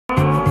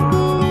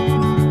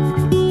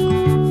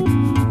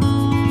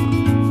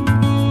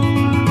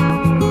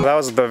that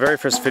was the very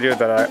first video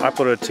that I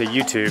uploaded to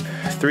YouTube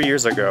 3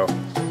 years ago.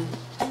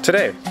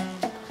 Today,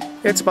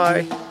 it's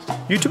my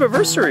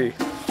YouTube-iversary.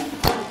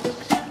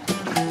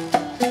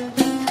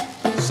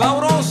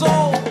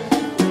 Sabroso!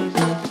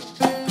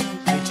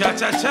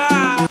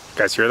 Cha-cha-cha!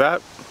 Guys hear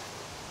that?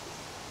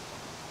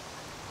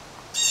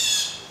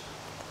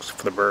 Except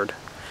for the bird.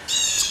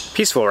 It's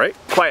peaceful, right?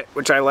 Quiet,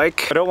 which I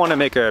like. I don't want to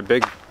make a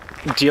big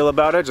deal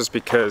about it just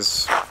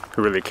because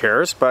who really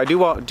cares, but I do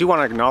want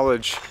to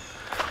acknowledge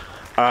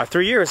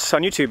 3 years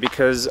on YouTube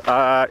because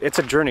it's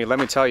a journey, let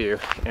me tell you.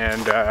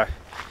 And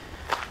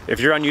if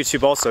you're on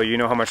YouTube also, you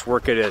know how much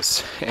work it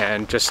is,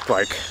 and just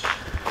like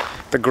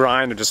the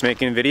grind of just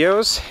making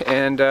videos.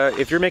 And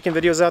if you're making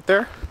videos out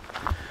there,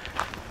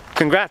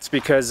 congrats,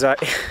 because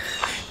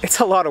it's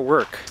a lot of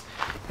work.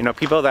 You know,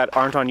 people that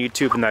aren't on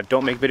YouTube and that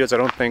don't make videos, I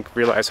don't think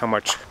realize how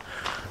much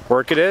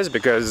work it is,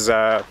 because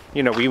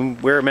you know, we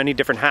wear many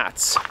different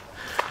hats: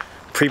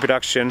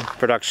 pre-production,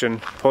 production,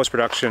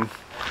 post-production,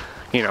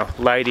 you know,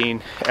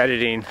 lighting,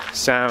 editing,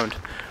 sound,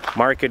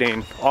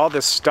 marketing, all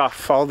this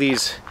stuff, all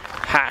these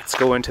hats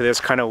go into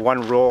this kind of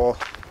one role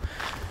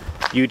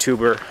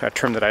YouTuber, a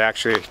term that I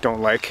actually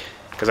don't like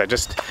because it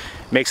just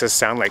makes us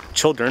sound like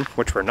children,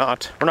 which we're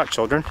not. We're not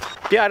children.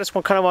 Yeah, I just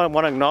kind of want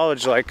to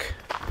acknowledge, like,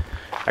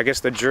 I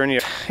guess the journey,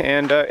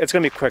 and it's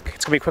gonna be quick.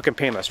 It's gonna be quick and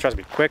painless. Trust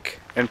me, quick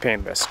and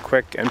painless.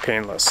 Quick and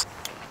painless.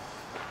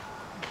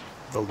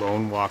 The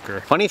lone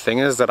walker. Funny thing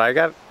is that I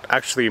got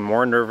actually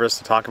more nervous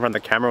to talk in front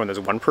of the camera when there's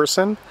one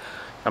person.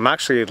 I'm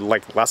actually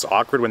like less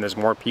awkward when there's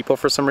more people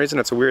for some reason.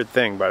 It's a weird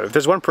thing, but if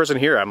there's one person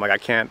here, I'm like, I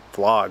can't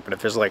vlog. But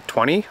if there's like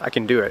 20, I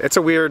can do it. It's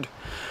a weird,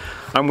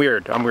 I'm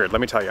weird. Let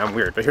me tell you, I'm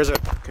weird. But here's a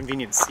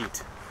convenient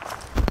seat.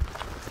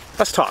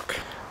 Let's talk.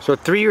 So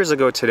 3 years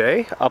ago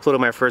today, I uploaded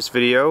my first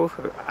video.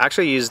 I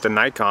actually used the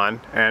Nikon,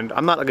 and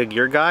I'm not like a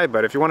gear guy,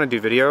 but if you want to do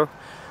video,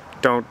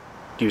 don't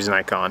use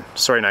Nikon.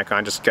 Sorry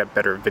Nikon, just get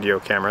better video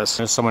cameras.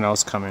 There's someone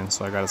else coming,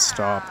 so I gotta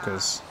stop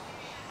because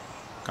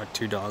got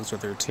 2 dogs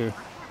with her too.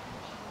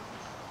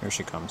 Here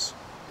she comes.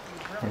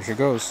 There she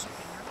goes.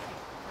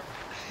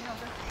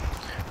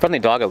 Friendly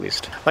dog, at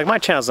least. Like, my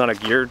channel's not a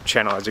gear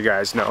channel, as you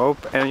guys know,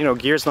 and you know,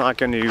 gear's not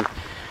going to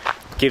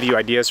give you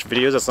ideas for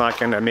videos. It's not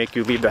going to make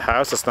you leave the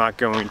house. It's not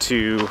going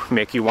to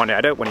make you want to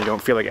edit when you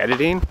don't feel like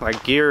editing.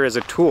 Like, gear is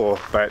a tool,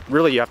 but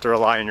really you have to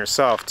rely on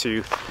yourself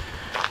to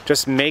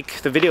just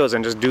make the videos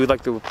and just do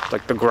like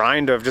the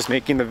grind of just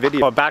making the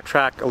video. I'll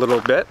backtrack a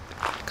little bit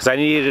because I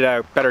needed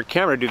a better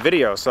camera to do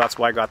video, so that's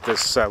why I got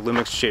this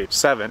Lumix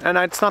GH7. And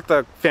it's not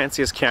the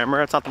fanciest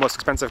camera, it's not the most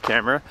expensive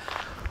camera,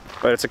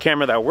 but it's a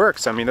camera that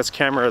works. I mean, this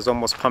camera has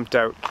almost pumped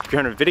out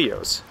 300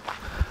 videos.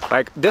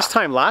 Like, this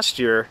time last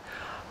year,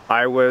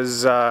 I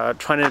was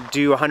trying to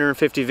do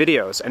 150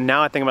 videos, and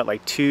now I think I'm at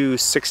like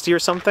 260 or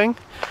something.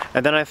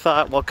 And then I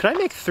thought, well, can I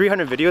make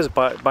 300 videos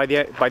by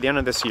the end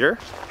of this year?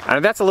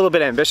 And that's a little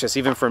bit ambitious,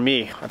 even for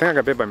me. I think I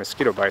got bit by a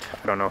mosquito bite.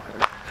 I don't know.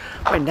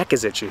 My neck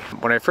is itchy.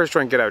 When I first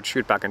joined Get Out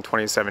Shoot back in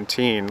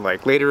 2017,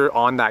 like later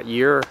on that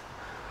year,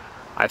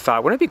 I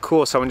thought, wouldn't it be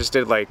cool if someone just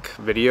did like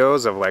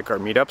videos of like our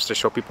meetups to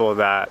show people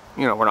that,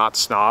 you know, we're not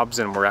snobs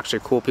and we're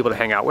actually cool people to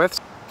hang out with.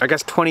 I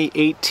guess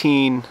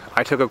 2018,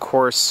 I took a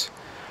course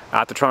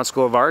at the Toronto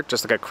School of Art,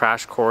 just like a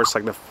crash course,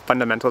 like the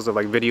fundamentals of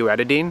like video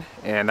editing,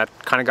 and that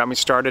kind of got me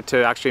started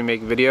to actually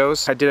make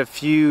videos. I did a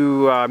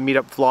few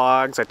meetup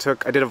vlogs.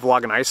 I did a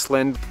vlog in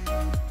Iceland.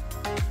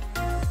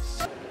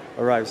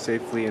 Arrived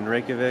safely in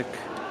Reykjavik,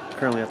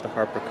 currently at the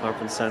Harper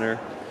Conference Center,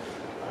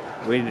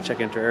 waiting to check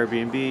into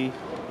Airbnb. You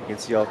can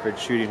see Alfred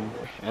shooting.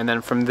 And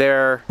then from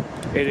there,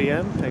 8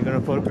 a.m., I'm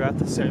gonna photograph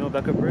the Samuel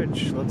Beckett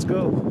Bridge. Let's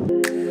go.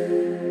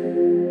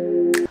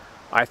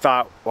 I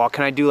thought, well,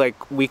 can I do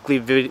like weekly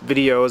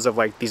videos of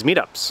like these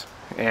meetups?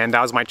 And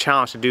that was my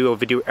challenge, to do a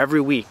video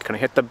every week. Kind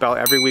of hit the bell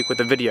every week with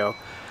a video.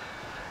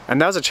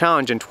 And that was a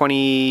challenge in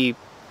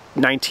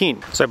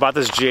 2019. So I bought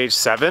this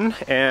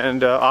GH7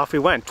 and off we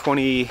went.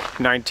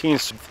 2019,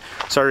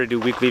 started to do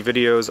weekly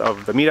videos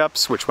of the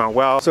meetups, which went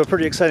well. So a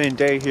pretty exciting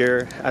day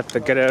here at the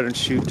Get Out and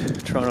Shoot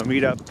Toronto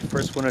meetup.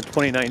 First one of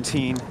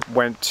 2019.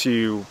 Went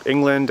to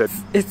England.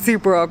 It's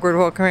super awkward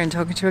walking around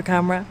talking to a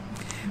camera,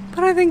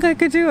 but I think I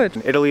could do it.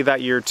 In Italy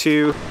that year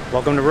too.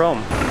 Welcome to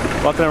Rome.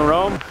 Welcome to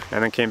Rome.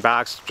 And then came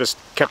back, just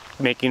kept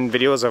making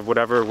videos of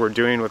whatever we're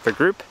doing with the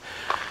group.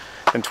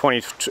 And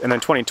then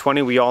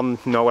 2020, we all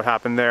know what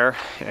happened there.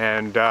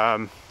 And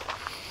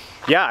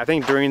yeah, I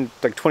think during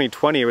like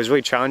 2020, it was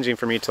really challenging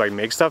for me to like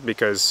make stuff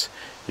because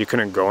you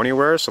couldn't go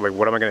anywhere. So like,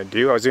 what am I gonna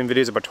do? I was doing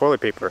videos about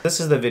toilet paper. This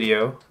is the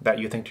video that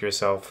you think to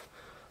yourself,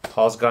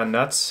 Paul's gone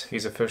nuts,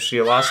 he's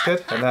officially lost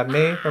it, and that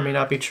may or may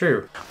not be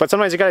true. But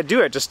sometimes you gotta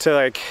do it just to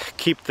like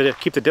keep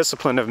the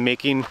discipline of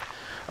making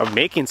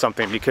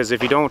something, because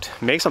if you don't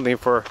make something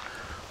for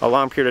a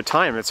long period of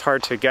time, it's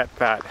hard to get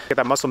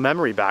that muscle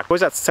memory back.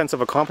 Always that sense of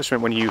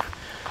accomplishment when you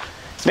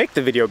make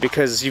the video,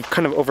 because you've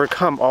kind of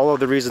overcome all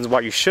of the reasons why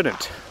you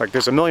shouldn't. Like,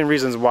 there's a million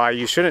reasons why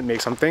you shouldn't make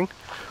something.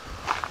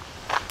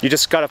 You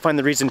just gotta find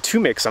the reason to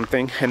make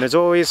something, and there's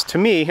always, to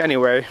me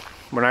anyway,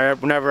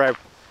 whenever I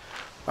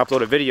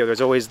upload a video,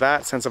 there's always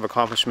that sense of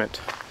accomplishment.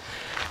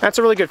 That's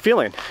a really good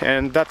feeling,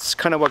 and that's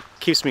kind of what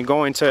keeps me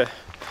going to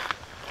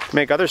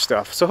make other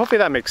stuff. So hopefully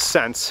that makes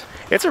sense.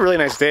 It's a really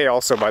nice day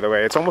also, by the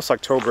way. It's almost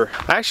October.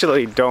 I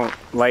actually don't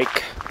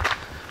like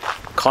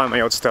calling my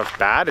own stuff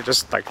bad. It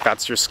just, like,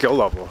 that's your skill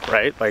level,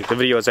 right? Like, the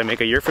videos I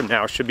make a year from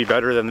now should be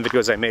better than the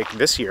videos I make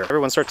this year.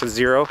 Everyone starts at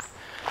zero,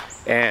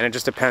 and it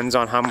just depends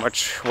on how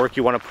much work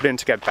you want to put in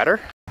to get better.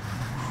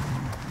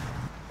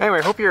 Anyway,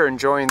 I hope you're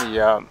enjoying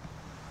the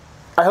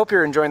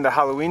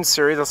Halloween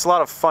series. It's a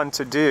lot of fun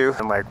to do,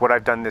 and like what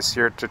I've done this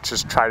year to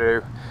just try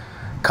to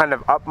kind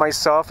of up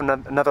myself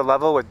another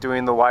level with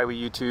doing the Why We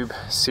YouTube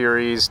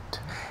series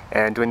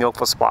and doing the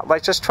Oakville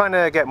Spotlight, just trying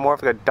to get more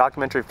of a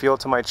documentary feel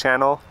to my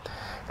channel.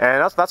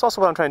 And that's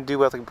also what I'm trying to do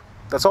with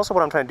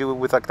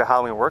like the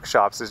Halloween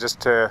workshops, is just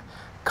to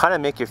kind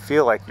of make you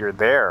feel like you're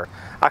there.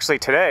 Actually,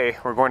 today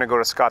we're going to go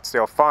to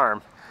Scottsdale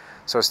Farm,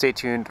 so stay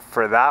tuned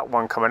for that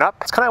one coming up.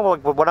 It's kind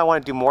of what I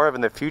want to do more of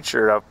in the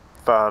future, of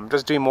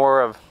just doing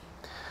more of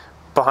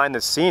behind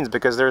the scenes,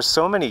 because there's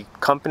so many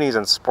companies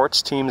and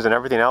sports teams and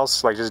everything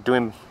else, like just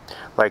doing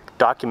like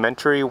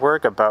documentary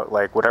work about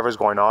like whatever's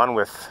going on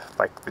with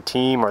like the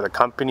team or the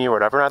company or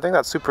whatever. And I think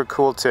that's super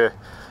cool to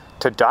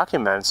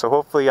document. So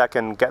hopefully I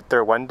can get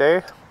there one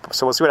day.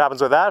 So we'll see what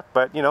happens with that,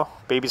 but you know,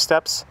 baby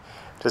steps.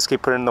 Just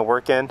keep putting the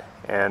work in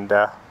and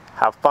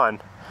have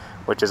fun,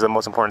 which is the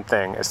most important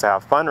thing, is to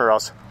have fun, or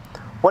else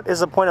what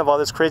is the point of all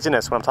this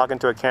craziness when I'm talking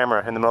to a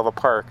camera in the middle of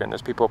a park and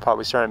there's people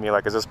probably staring at me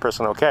like, is this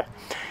person okay?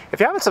 If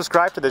you haven't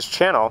subscribed to this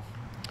channel,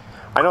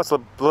 I know it's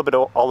a little bit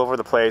all over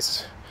the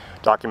place,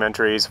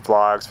 documentaries,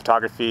 vlogs,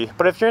 photography,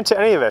 but if you're into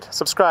any of it,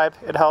 subscribe,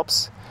 it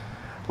helps.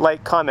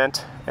 Like,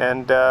 comment,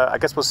 and I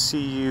guess we'll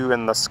see you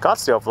in the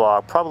Scottsdale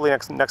vlog, probably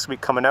next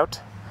week coming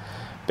out.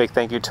 Big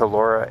thank you to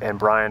Laura and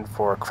Brian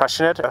for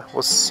crushing it.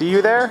 We'll see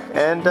you there,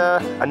 and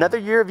another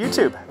year of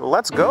YouTube.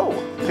 Let's go.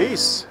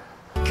 Peace.